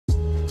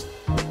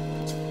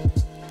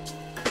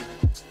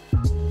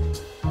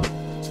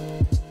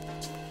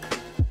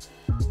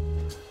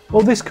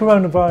Well, this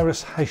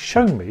coronavirus has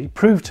shown me,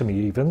 proved to me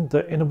even,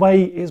 that in a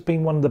way it's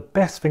been one of the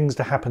best things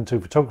to happen to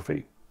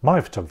photography, my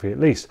photography at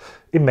least,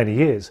 in many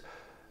years.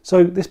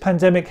 So this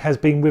pandemic has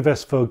been with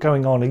us for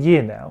going on a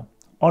year now.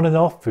 On and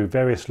off through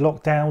various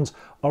lockdowns,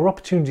 our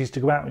opportunities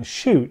to go out and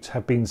shoot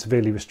have been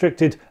severely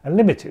restricted and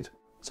limited.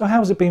 So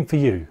how's it been for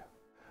you?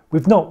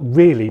 We've not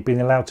really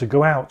been allowed to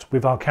go out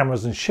with our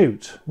cameras and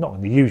shoot, not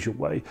in the usual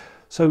way.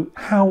 So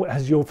how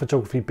has your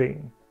photography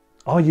been?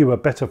 Are you a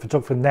better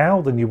photographer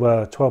now than you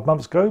were 12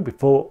 months ago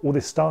before all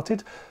this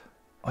started?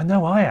 I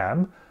know I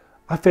am.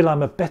 I feel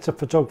I'm a better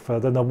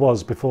photographer than I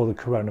was before the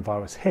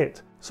coronavirus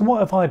hit. So what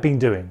have I been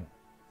doing?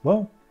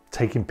 Well,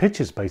 taking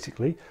pictures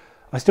basically.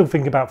 I still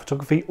think about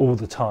photography all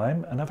the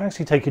time, and I've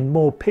actually taken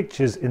more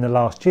pictures in the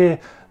last year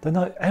than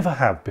I ever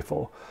have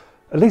before.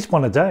 At least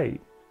one a day.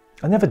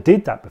 I never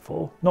did that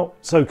before, not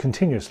so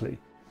continuously.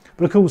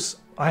 But of course,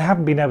 I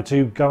haven't been able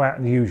to go out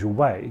in the usual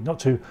way, not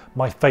to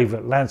my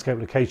favourite landscape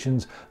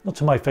locations, not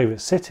to my favourite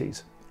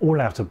cities,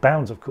 all out of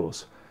bounds of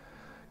course.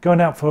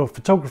 Going out for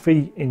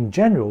photography in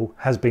general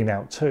has been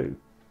out too.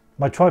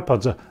 My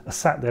tripods are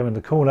sat there in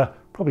the corner,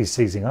 probably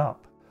seizing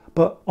up.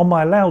 But on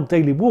my allowed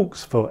daily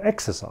walks for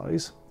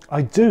exercise,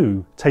 I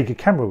do take a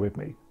camera with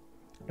me.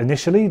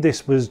 Initially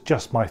this was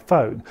just my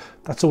phone,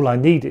 that's all I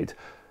needed.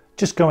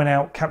 Just going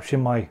out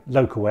capturing my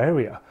local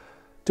area.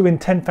 Doing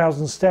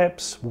 10,000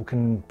 steps,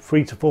 walking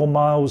 3 to 4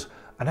 miles,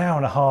 an hour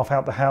and a half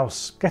out the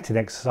house, getting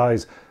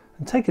exercise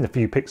and taking a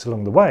few pics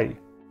along the way.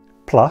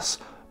 Plus,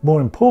 more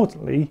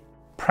importantly,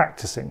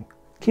 practicing,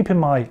 keeping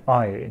my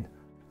eye in.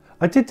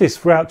 I did this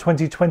throughout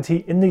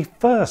 2020 in the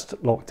first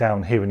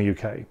lockdown here in the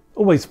UK.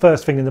 Always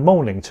first thing in the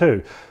morning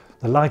too.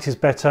 The light is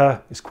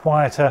better, it's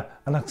quieter,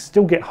 and I can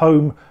still get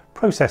home,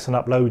 process and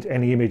upload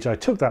any image I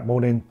took that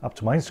morning up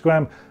to my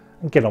Instagram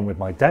and get on with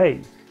my day.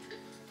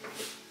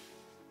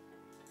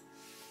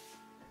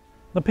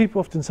 Now people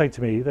often say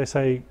to me, they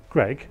say,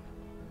 Greg,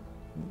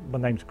 my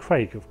name's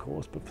Craig of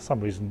course, but for some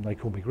reason they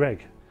call me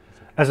Greg.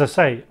 As I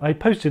say, I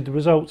posted the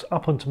results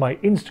up onto my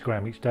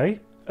Instagram each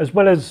day, as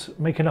well as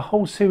making a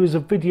whole series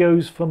of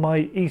videos for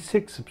my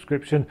E6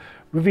 subscription,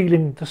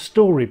 revealing the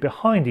story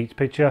behind each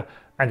picture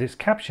and its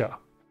capture.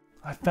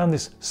 I found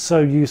this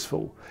so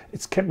useful.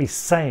 It's kept me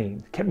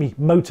sane, kept me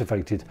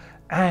motivated,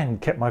 and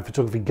kept my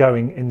photography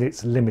going in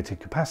its limited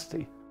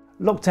capacity.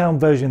 Lockdown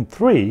version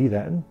 3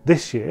 then,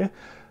 this year,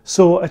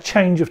 saw a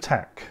change of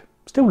tack.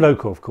 Still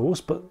local of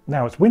course, but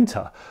now it's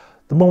winter.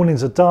 The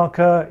mornings are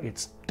darker,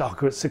 it's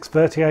darker at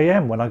 6:30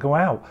 AM when I go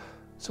out.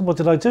 So what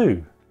did I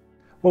do?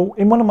 Well,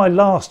 in one of my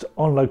last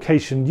on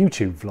location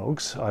YouTube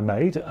vlogs I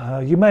made,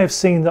 you may have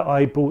seen that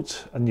I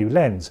bought a new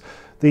lens,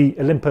 the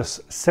Olympus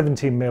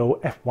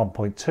 17mm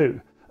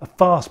f1.2, a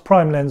fast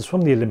prime lens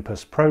from the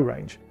Olympus Pro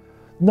range.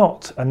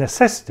 Not a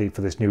necessity for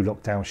this new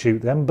lockdown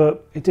shoot then,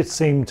 but it did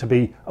seem to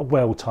be a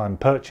well-timed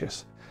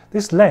purchase.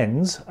 This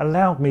lens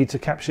allowed me to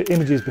capture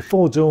images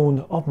before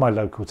dawn of my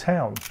local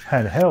town,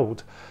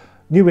 handheld.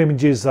 New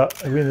images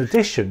that are in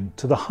addition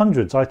to the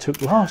hundreds I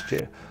took last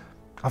year.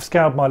 I've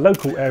scoured my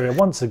local area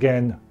once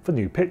again for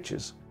new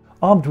pictures.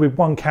 Armed with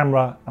one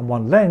camera and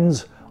one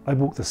lens, I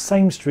walked the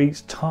same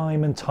streets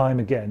time and time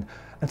again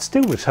and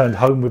still returned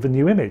home with a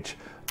new image,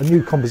 a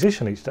new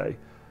composition each day.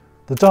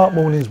 The dark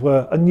mornings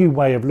were a new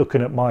way of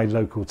looking at my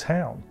local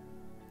town.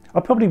 I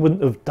probably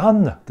wouldn't have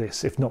done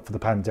this if not for the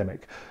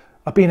pandemic.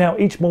 I've been out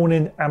each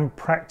morning and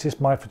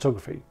practiced my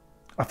photography.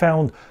 I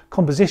found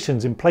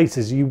compositions in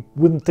places you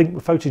wouldn't think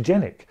were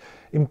photogenic,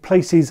 in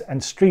places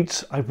and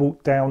streets I've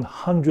walked down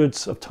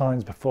hundreds of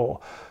times before,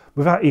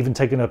 without even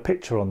taking a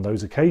picture on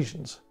those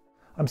occasions.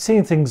 I'm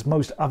seeing things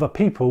most other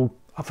people,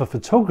 other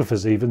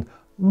photographers even,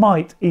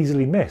 might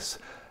easily miss.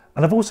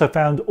 And I've also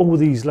found all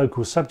these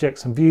local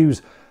subjects and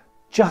views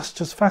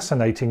just as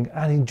fascinating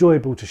and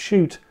enjoyable to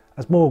shoot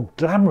as more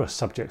glamorous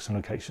subjects and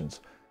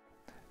locations.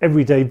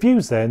 Everyday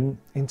views then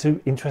into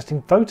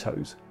interesting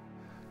photos.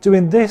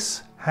 Doing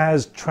this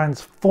has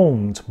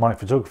transformed my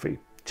photography,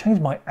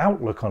 changed my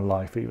outlook on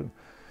life even,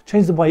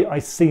 changed the way I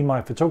see my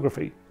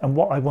photography and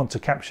what I want to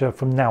capture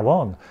from now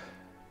on.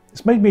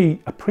 It's made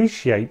me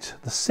appreciate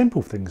the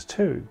simple things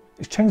too.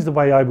 It's changed the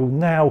way I will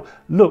now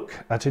look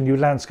at a new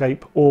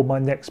landscape or my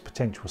next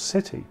potential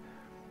city.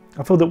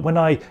 I feel that when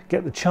I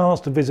get the chance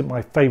to visit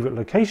my favourite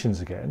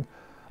locations again,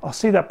 I'll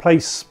see that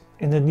place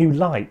in a new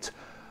light.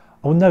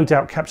 I will no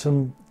doubt capture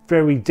them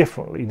very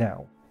differently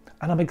now,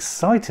 and I'm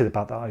excited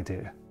about that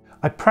idea.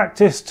 I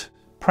practiced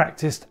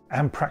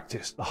and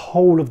practiced the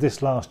whole of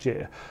this last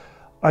year.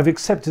 I've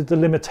accepted the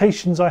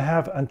limitations I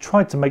have and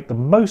tried to make the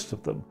most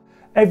of them.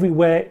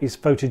 Everywhere is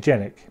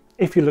photogenic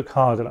if you look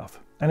hard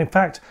enough, and in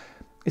fact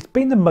it's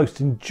been the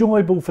most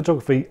enjoyable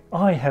photography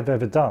I have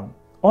ever done,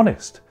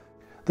 honest.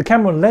 The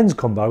camera and lens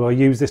combo I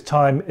used this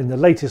time in the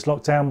latest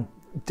lockdown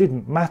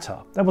didn't matter,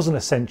 that wasn't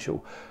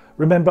essential.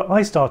 Remember,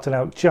 I started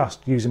out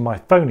just using my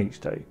phone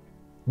each day.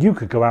 You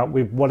could go out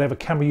with whatever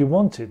camera you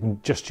wanted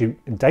and just shoot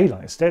in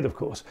daylight instead, of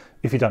course,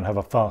 if you don't have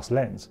a fast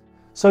lens.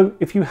 So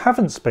if you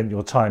haven't spent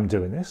your time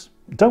doing this,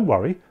 don't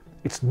worry,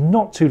 it's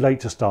not too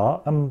late to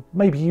start, and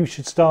maybe you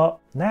should start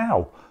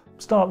now.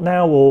 Start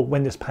now or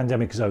when this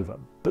pandemic is over,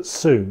 but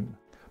soon.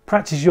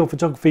 Practice your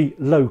photography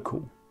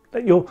local.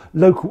 Let your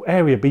local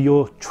area be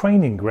your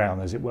training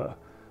ground, as it were.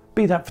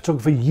 Be that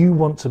photographer you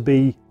want to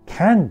be,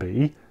 can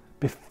be,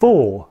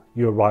 before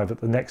you arrive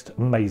at the next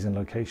amazing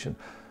location.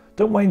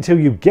 Don't wait until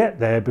you get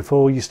there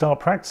before you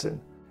start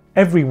practicing.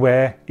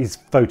 Everywhere is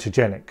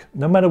photogenic,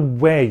 no matter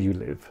where you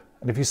live.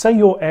 And if you say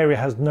your area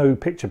has no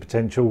picture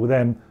potential,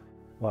 then,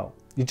 well,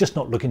 you're just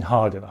not looking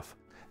hard enough.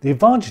 The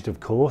advantage,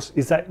 of course,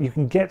 is that you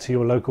can get to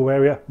your local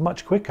area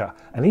much quicker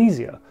and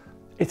easier.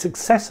 It's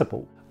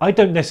accessible. I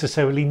don't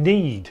necessarily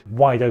need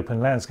wide open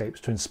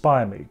landscapes to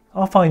inspire me.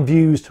 I'll find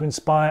views to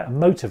inspire and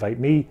motivate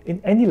me in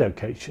any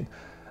location.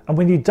 And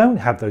when you don't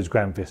have those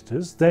grand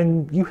vistas,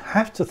 then you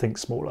have to think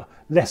smaller,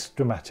 less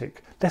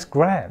dramatic, less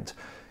grand.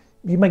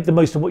 You make the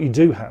most of what you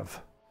do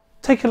have.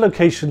 Take a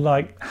location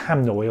like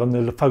Hamnoi on the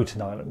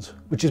Lofoten Islands,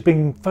 which is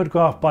being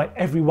photographed by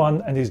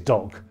everyone and his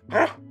dog.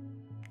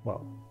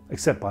 Well,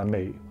 except by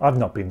me. I've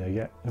not been there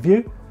yet. Have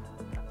you?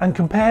 And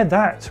compare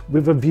that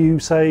with a view,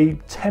 say,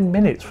 10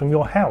 minutes from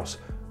your house,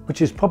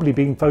 which is probably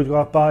being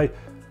photographed by,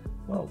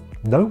 well,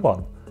 no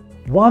one.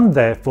 One,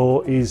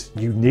 therefore, is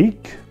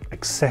unique,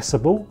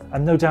 accessible,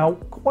 and no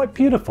doubt quite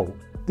beautiful.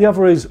 The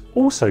other is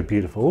also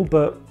beautiful,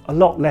 but a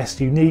lot less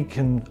unique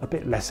and a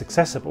bit less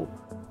accessible.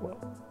 Well,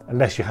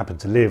 unless you happen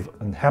to live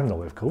in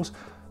Hamnoi, of course.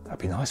 That'd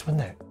be nice,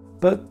 wouldn't it?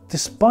 But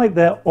despite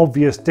their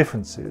obvious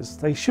differences,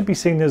 they should be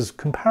seen as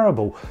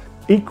comparable,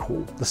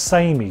 equal, the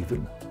same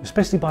even,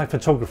 especially by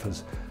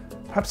photographers.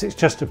 Perhaps it's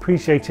just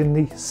appreciating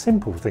the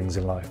simple things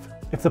in life.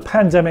 If the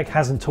pandemic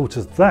hasn't taught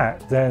us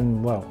that,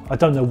 then, well, I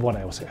don't know what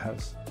else it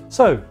has.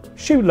 So,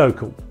 shoot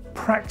local,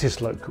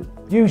 practice local,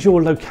 use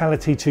your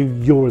locality to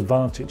your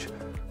advantage.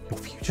 Your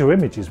future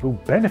images will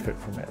benefit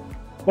from it.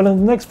 Well, in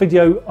the next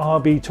video, I'll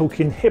be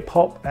talking hip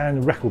hop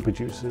and record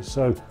producers,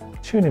 so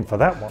tune in for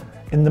that one.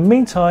 In the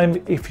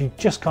meantime, if you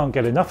just can't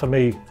get enough of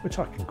me, which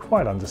I can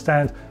quite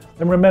understand,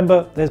 then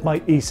remember there's my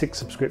E6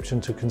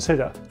 subscription to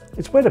consider.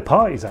 It's where the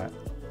party's at.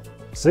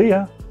 See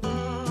ya!